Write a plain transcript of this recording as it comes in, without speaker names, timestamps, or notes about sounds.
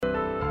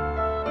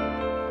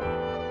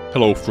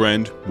Hello,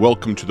 friend.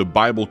 Welcome to the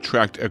Bible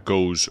Tract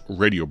Echoes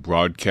radio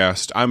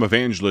broadcast. I'm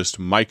evangelist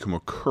Mike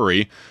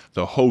McCurry,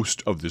 the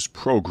host of this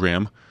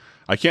program.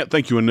 I can't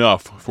thank you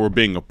enough for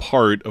being a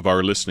part of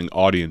our listening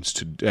audience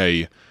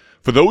today.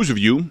 For those of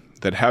you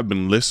that have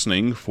been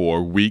listening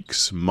for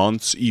weeks,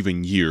 months,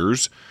 even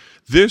years,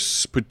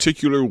 this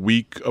particular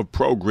week of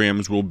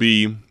programs will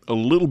be a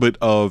little bit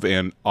of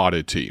an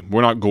oddity.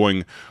 We're not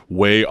going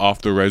way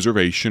off the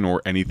reservation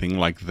or anything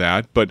like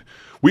that, but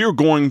we are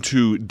going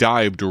to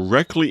dive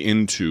directly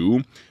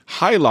into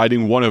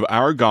highlighting one of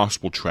our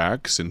gospel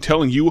tracts and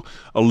telling you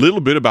a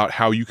little bit about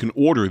how you can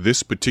order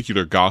this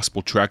particular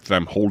gospel tract that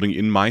I'm holding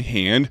in my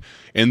hand.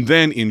 And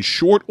then in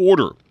short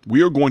order,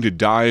 we are going to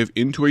dive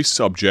into a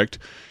subject,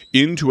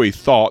 into a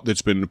thought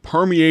that's been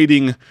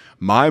permeating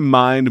my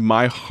mind,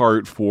 my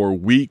heart for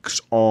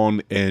weeks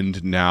on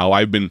end now.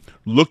 I've been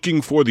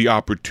looking for the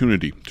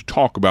opportunity to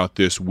talk about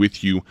this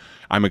with you.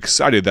 I'm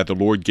excited that the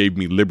Lord gave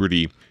me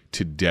liberty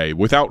today.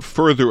 Without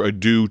further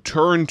ado,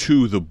 turn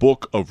to the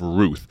book of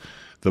Ruth.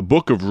 The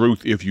book of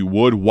Ruth, if you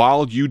would.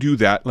 While you do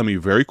that, let me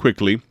very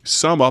quickly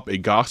sum up a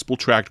gospel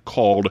tract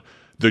called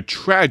The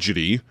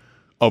Tragedy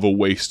of a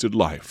Wasted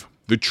Life.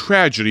 The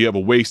Tragedy of a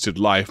Wasted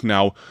Life.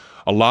 Now,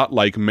 a lot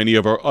like many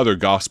of our other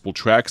gospel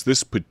tracts,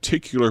 this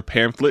particular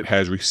pamphlet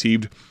has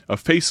received a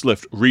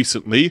facelift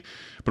recently,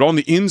 but on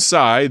the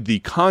inside, the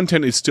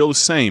content is still the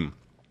same.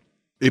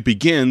 It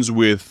begins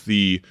with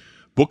the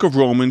Book of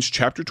Romans,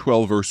 chapter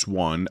 12, verse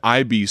 1,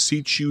 I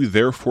beseech you,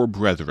 therefore,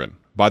 brethren,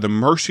 by the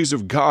mercies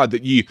of God,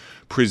 that ye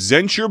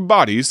present your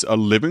bodies a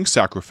living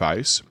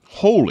sacrifice,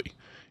 holy,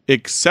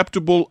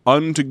 acceptable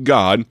unto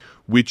God,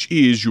 which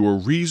is your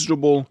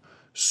reasonable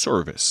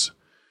service.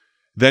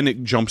 Then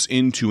it jumps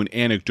into an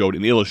anecdote,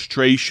 an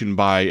illustration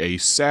by a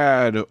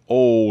sad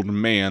old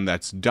man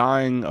that's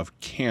dying of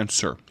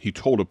cancer. He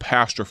told a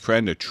pastor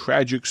friend a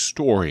tragic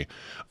story.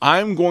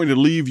 I'm going to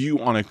leave you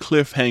on a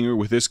cliffhanger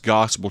with this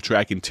gospel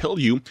tract and tell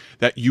you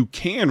that you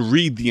can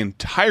read the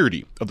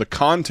entirety of the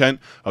content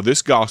of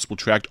this gospel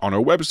tract on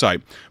our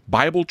website,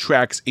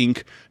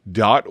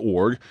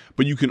 BibleTractsInc.org,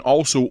 but you can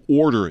also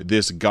order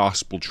this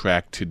gospel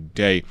tract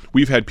today.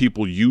 We've had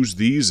people use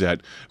these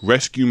at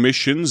rescue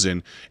missions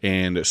and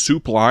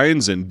soup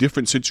lines and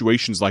different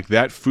situations like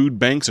that, food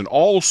banks and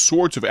all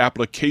sorts of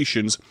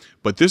applications,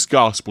 but this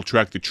gospel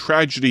tract, The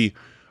Tragedy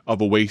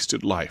of a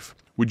Wasted Life.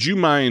 Would you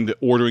mind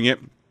ordering it?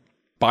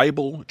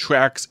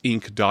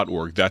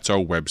 BibleTractsInc.org. That's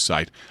our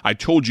website. I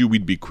told you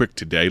we'd be quick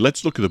today.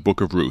 Let's look at the book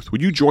of Ruth.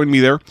 Would you join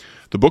me there?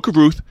 The book of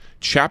Ruth,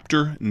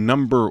 chapter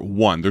number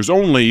 1. There's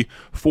only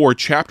 4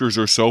 chapters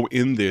or so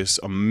in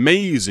this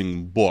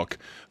amazing book.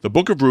 The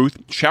book of Ruth,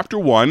 chapter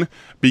 1.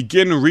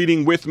 Begin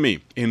reading with me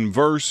in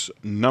verse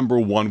number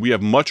 1. We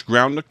have much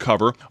ground to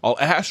cover. I'll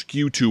ask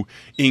you to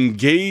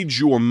engage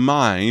your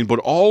mind, but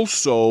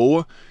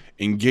also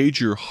engage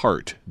your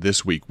heart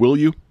this week, will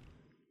you?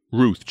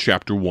 Ruth,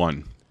 chapter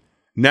 1.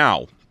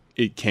 Now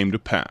it came to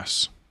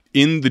pass,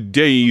 in the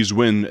days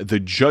when the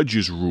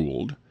judges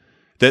ruled,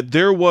 that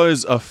there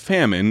was a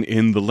famine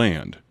in the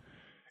land.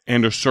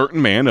 And a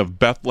certain man of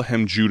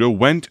Bethlehem, Judah,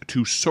 went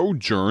to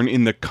sojourn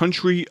in the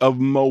country of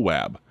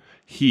Moab,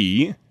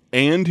 he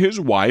and his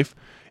wife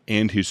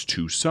and his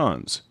 2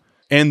 sons.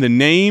 And the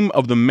name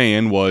of the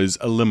man was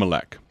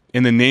Elimelech,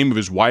 and the name of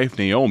his wife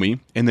Naomi,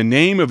 and the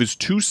name of his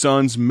 2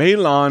 sons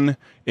Mahlon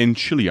and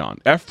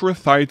Chilion,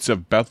 Ephrathites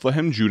of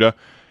Bethlehem, Judah.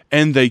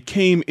 And they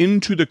came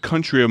into the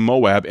country of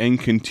Moab and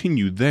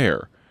continued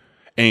there.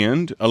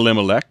 And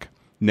Elimelech,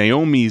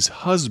 Naomi's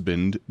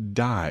husband,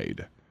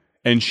 died,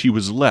 and she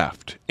was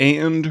left,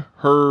 and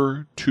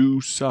her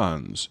 2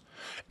 sons.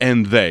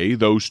 And they,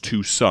 those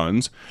 2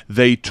 sons,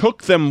 they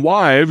took them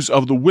wives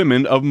of the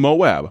women of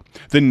Moab.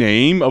 The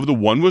name of the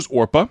one was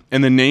Orpah,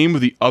 and the name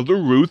of the other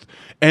Ruth,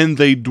 and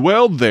they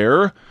dwelled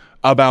there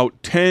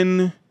about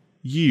 10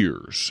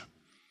 years.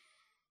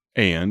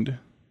 And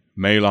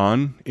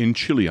Mahlon and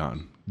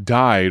Chilion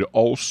died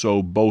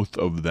also both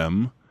of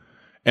them,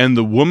 and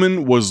the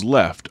woman was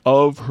left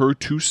of her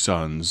 2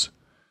 sons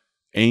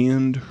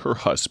and her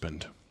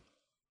husband.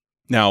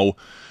 Now,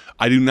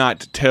 I do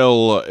not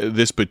tell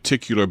this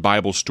particular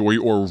Bible story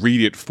or read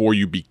it for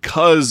you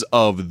because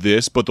of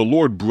this, but the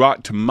Lord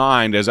brought to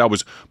mind as I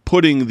was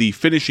putting the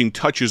finishing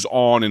touches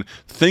on and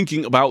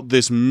thinking about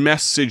this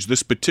message,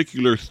 this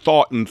particular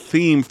thought and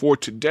theme for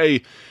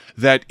today,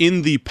 that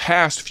in the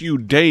past few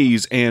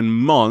days and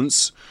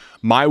months,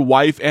 my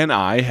wife and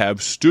I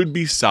have stood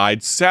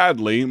beside,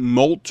 sadly,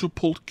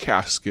 multiple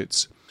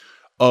caskets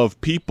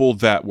of people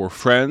that were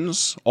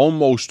friends,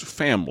 almost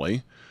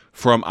family,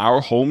 from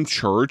our home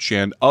church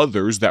and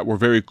others that were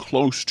very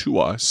close to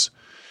us.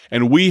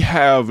 And we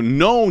have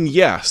known,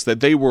 yes, that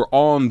they were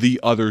on the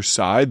other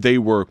side. They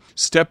were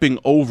stepping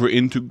over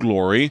into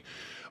glory.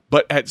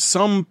 But at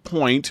some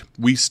point,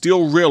 we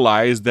still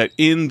realize that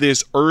in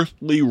this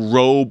earthly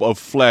robe of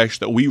flesh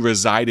that we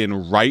reside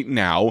in right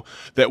now,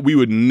 that we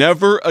would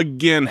never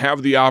again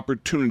have the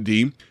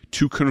opportunity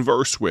to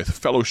converse with,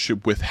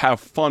 fellowship with, have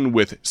fun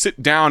with,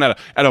 sit down at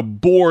a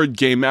board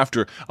game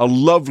after a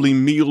lovely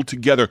meal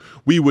together.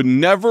 We would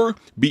never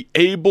be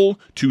able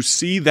to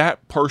see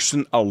that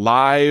person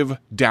alive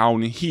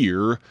down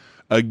here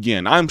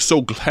again. I'm so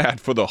glad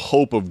for the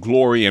hope of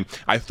glory, and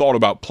I thought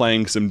about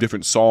playing some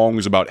different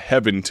songs about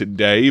heaven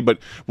today, but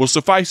will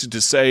suffice it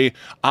to say,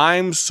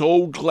 I'm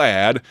so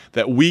glad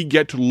that we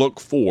get to look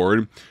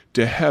forward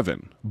to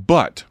heaven.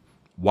 But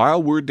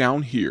while we're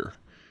down here,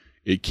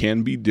 it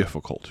can be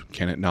difficult,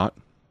 can it not?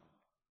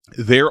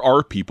 There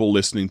are people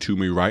listening to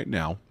me right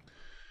now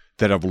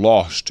that have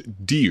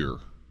lost dear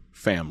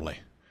family,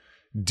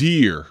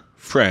 dear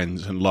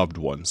friends and loved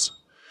ones.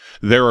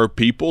 There are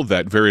people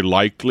that very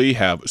likely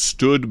have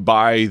stood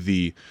by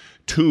the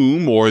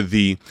tomb or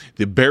the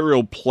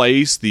burial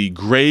place, the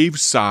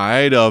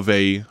graveside of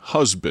a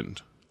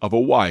husband, of a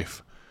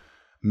wife.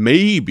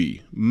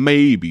 Maybe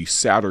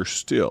sadder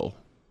still,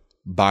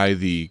 by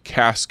the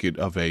casket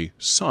of a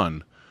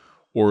son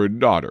or a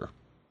daughter.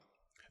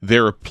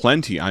 There are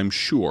plenty, I'm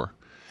sure,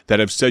 that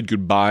have said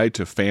goodbye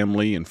to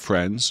family and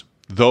friends,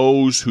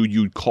 those who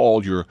you'd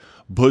call your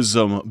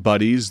bosom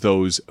buddies,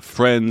 those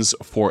friends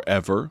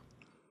forever.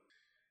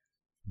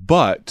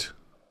 But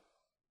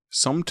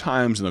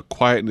sometimes in the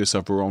quietness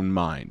of our own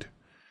mind,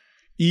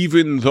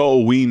 even though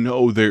we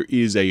know there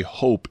is a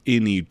hope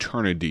in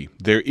eternity,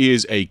 there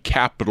is a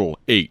capital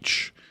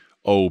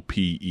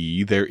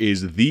H-O-P-E, there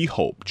is the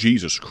hope,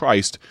 Jesus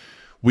Christ,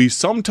 we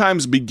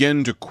sometimes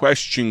begin to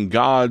question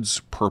God's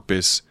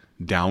purpose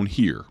down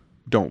here,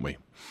 don't we?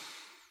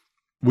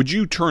 Would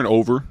you turn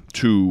over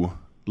to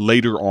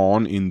later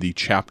on in the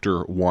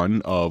chapter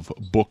 1 of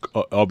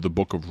the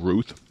book of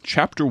Ruth?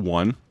 Chapter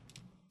 1,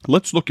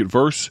 let's look at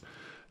verse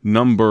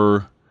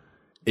number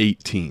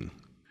 18.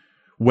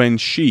 When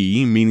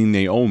she, meaning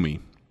Naomi,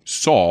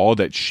 saw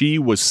that she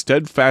was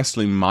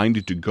steadfastly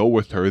minded to go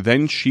with her,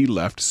 then she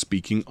left,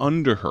 speaking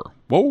unto her.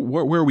 Well,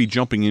 where are we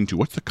jumping into?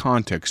 What's the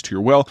context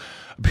here? Well,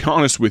 to be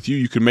honest with you,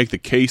 you can make the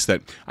case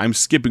that I'm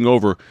skipping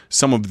over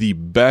some of the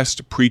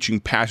best preaching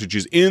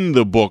passages in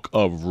the book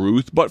of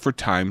Ruth, but for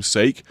time's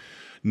sake,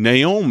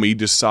 Naomi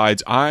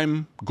decides,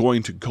 I'm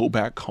going to go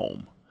back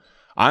home.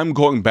 I'm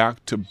going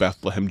back to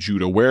Bethlehem,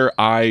 Judah, where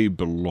I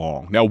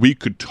belong. Now, we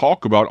could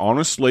talk about,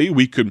 honestly,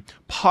 we could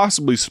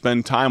possibly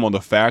spend time on the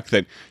fact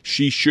that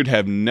she should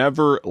have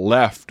never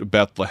left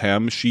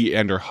Bethlehem. She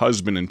and her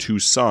husband and 2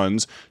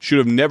 sons should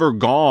have never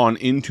gone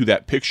into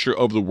that picture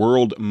of the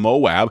world,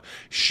 Moab.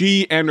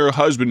 She and her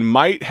husband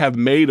might have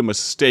made a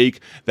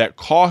mistake that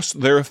cost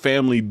their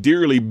family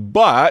dearly,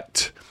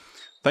 but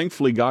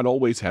thankfully, God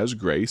always has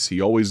grace. He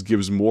always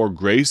gives more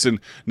grace. And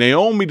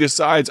Naomi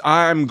decides,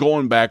 I'm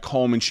going back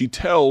home. And she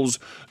tells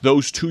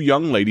those 2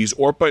 young ladies,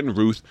 Orpah and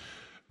Ruth,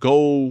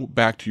 go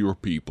back to your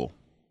people.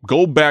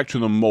 Go back to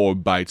the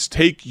Moabites.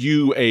 Take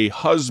you a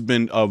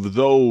husband of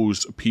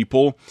those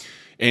people,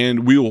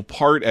 and we will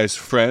part as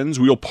friends.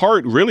 We will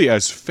part really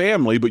as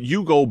family, but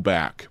you go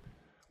back.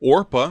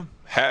 Orpah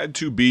had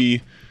to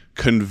be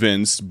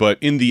convinced, but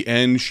in the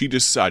end, she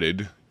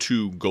decided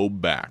to go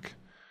back.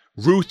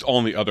 Ruth,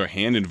 on the other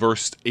hand, in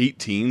verse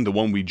 18, the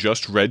one we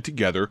just read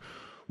together,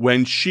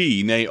 when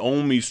she,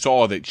 Naomi,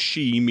 saw that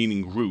she,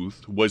 meaning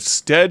Ruth, was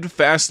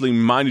steadfastly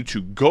minded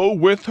to go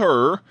with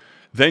her,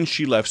 then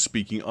she left,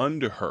 speaking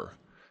unto her.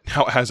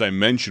 Now, as I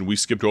mentioned, we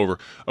skipped over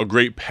a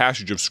great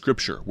passage of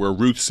Scripture where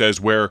Ruth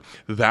says, where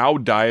thou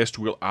diest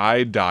will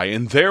I die,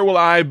 and there will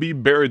I be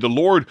buried. The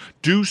Lord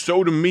do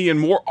so to me, and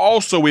more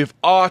also, if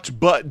aught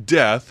but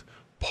death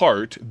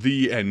part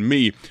thee and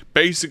me.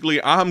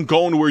 Basically, I'm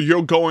going where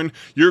you're going.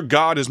 Your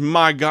God is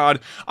my God.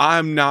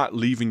 I'm not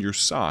leaving your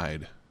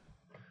side.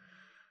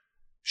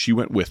 She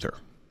went with her.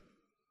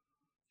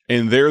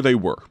 And there they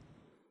were.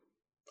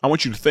 I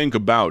want you to think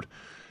about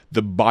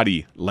the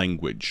body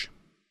language.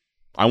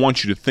 I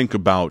want you to think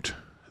about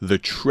the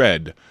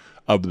tread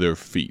of their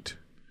feet.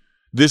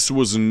 This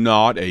was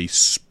not a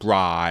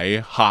spry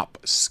hop,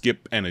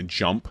 skip, and a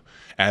jump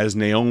as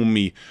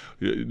Naomi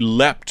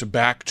leapt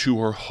back to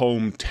her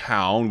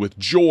hometown with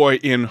joy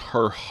in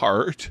her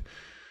heart.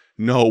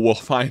 No, we'll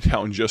find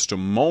out in just a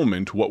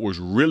moment what was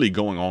really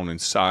going on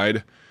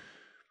inside.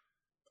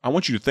 I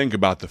want you to think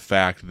about the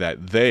fact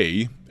that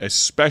they,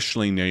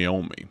 especially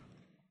Naomi,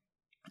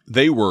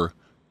 they were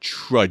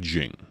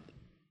trudging.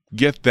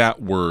 Get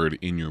that word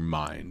in your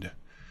mind.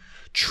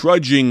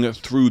 Trudging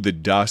through the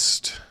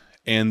dust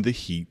and the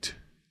heat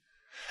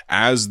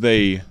as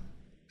they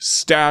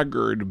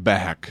staggered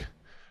back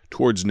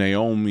towards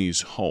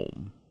Naomi's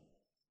home.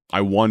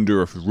 I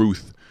wonder if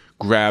Ruth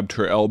grabbed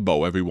her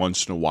elbow every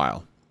once in a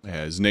while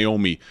as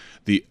Naomi,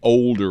 the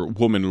older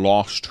woman,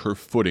 lost her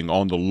footing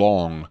on the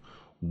long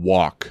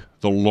walk,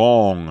 the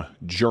long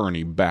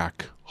journey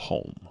back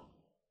home.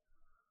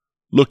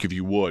 Look, if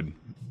you would,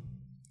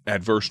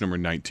 at verse number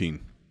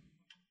 19.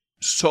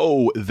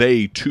 So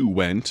they too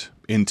went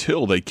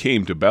until they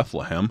came to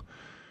Bethlehem.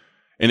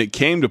 And it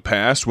came to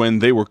pass, when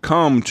they were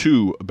come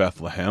to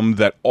Bethlehem,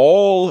 that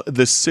all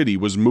the city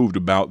was moved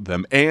about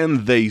them,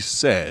 and they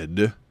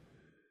said,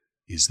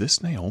 Is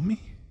this Naomi?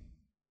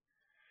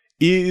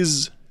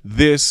 Is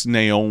this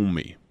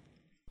Naomi?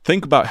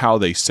 Think about how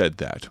they said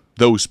that,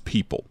 those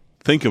people.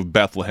 Think of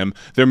Bethlehem.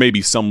 There may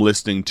be some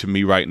listening to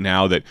me right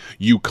now that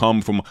you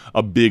come from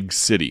a big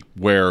city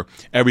where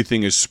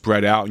everything is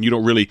spread out and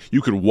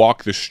you could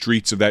walk the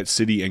streets of that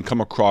city and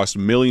come across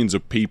millions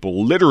of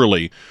people,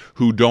 literally,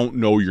 who don't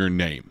know your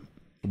name.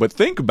 But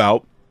think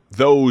about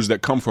those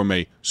that come from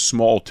a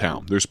small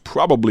town. There's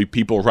probably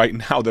people right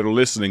now that are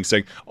listening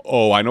saying,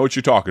 oh, I know what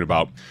you're talking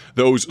about.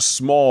 Those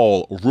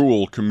small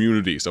rural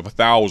communities of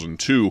 1,000,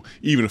 2,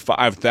 even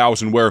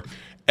 5,000 where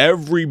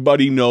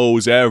everybody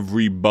knows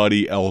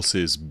everybody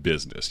else's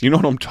business. You know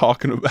what I'm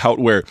talking about?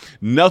 Where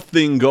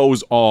nothing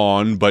goes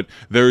on, but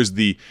there's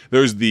the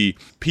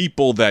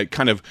people that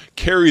kind of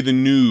carry the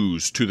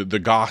news to the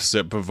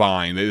gossip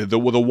vine, the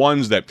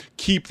ones that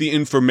keep the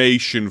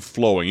information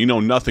flowing. You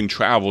know, nothing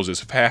travels as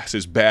fast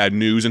as bad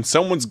news, and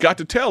someone's got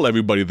to tell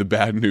everybody the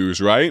bad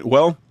news, right?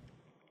 Well,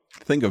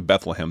 think of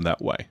Bethlehem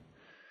that way.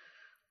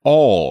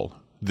 All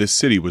this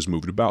city was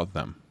moved about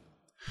them.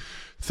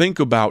 Think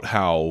about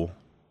how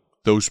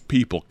those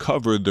people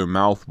covered their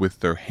mouth with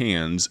their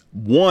hands,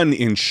 one,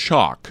 in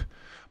shock,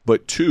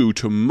 but two,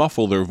 to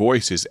muffle their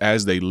voices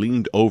as they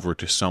leaned over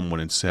to someone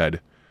and said,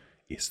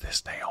 "Is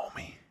this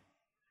Naomi?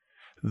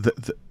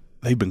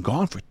 They've been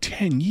gone for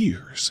 10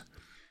 years,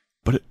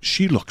 but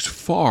she looks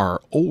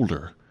far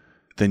older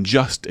than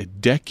just a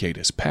decade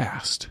has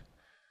passed.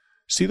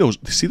 See those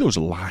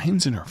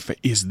lines in her face?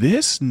 Is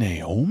this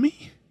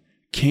Naomi?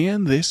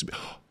 Can this be?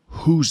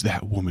 Who's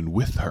that woman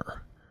with her?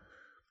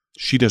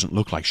 She doesn't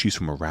look like she's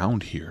from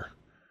around here.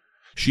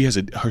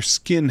 Her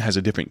skin has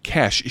a different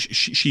cast.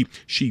 She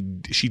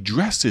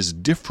dresses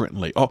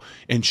differently. Oh,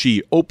 and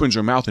she opens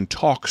her mouth and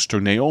talks to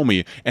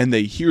Naomi, and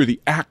they hear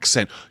the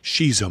accent.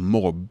 She's a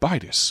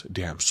Moabitess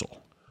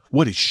damsel.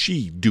 What is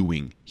she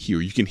doing here?"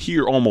 You can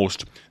hear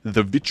almost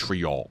the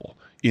vitriol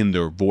in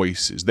their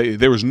voices.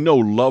 There was no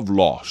love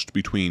lost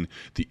between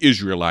the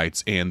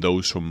Israelites and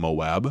those from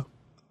Moab.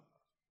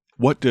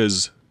 What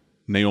does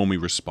Naomi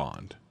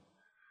respond?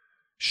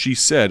 She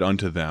said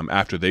unto them,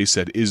 after they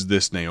said, "Is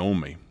this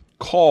Naomi?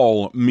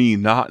 Call me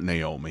not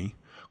Naomi.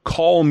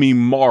 Call me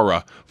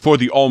Mara, for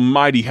the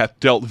Almighty hath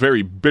dealt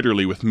very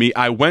bitterly with me.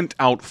 I went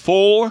out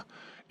full,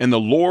 and the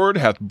Lord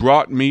hath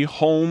brought me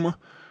home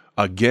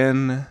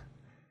again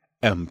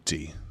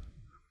empty."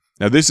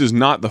 Now, this is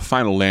not the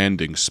final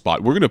landing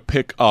spot. We're going to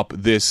pick up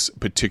this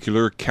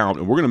particular account,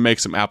 and we're going to make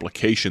some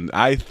application.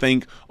 I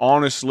think,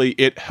 honestly,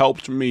 it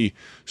helped me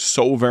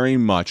so very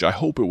much. I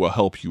hope it will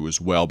help you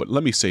as well. But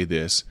let me say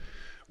this.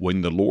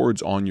 When the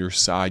Lord's on your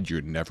side, you're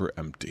never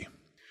empty.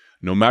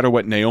 No matter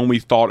what Naomi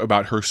thought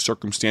about her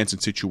circumstance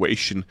and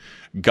situation,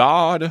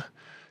 God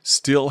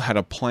still had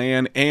a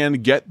plan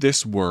and, get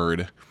this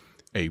word,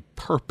 a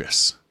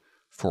purpose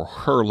for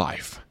her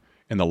life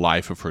and the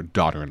life of her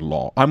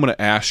daughter-in-law. I'm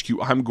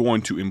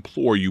going to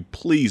implore you,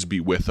 please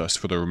be with us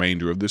for the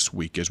remainder of this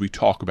week as we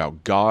talk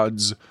about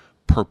God's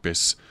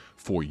purpose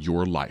for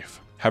your life.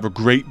 Have a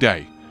great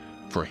day.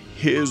 For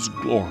His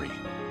glory,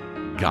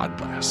 God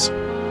bless.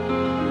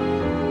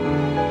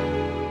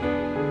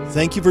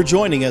 Thank you for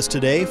joining us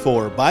today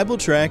for Bible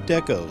Tract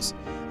Echoes,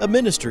 a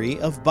ministry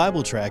of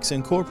Bible Tracts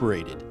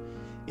Incorporated.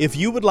 If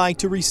you would like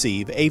to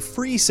receive a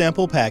free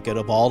sample packet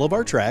of all of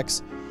our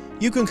tracts,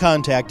 you can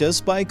contact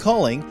us by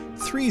calling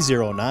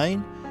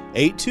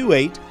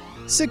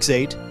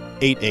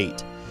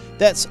 309-828-6888.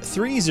 That's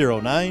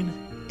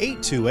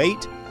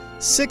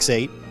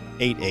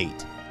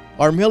 309-828-6888.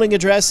 Our mailing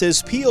address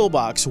is P.O.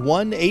 Box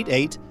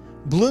 188,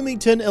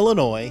 Bloomington,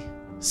 Illinois,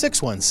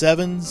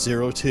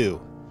 61702.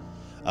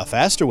 A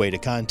faster way to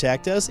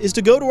contact us is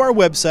to go to our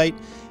website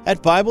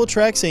at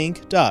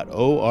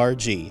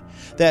BibleTractsInc.org.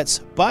 That's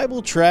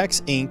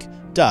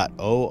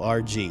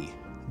BibleTractsInc.org.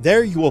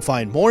 There you will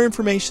find more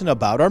information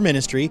about our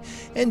ministry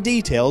and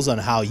details on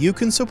how you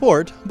can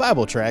support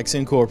Bible Tracts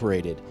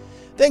Incorporated.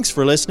 Thanks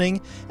for listening,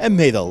 and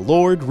may the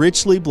Lord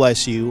richly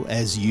bless you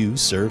as you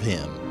serve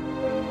Him.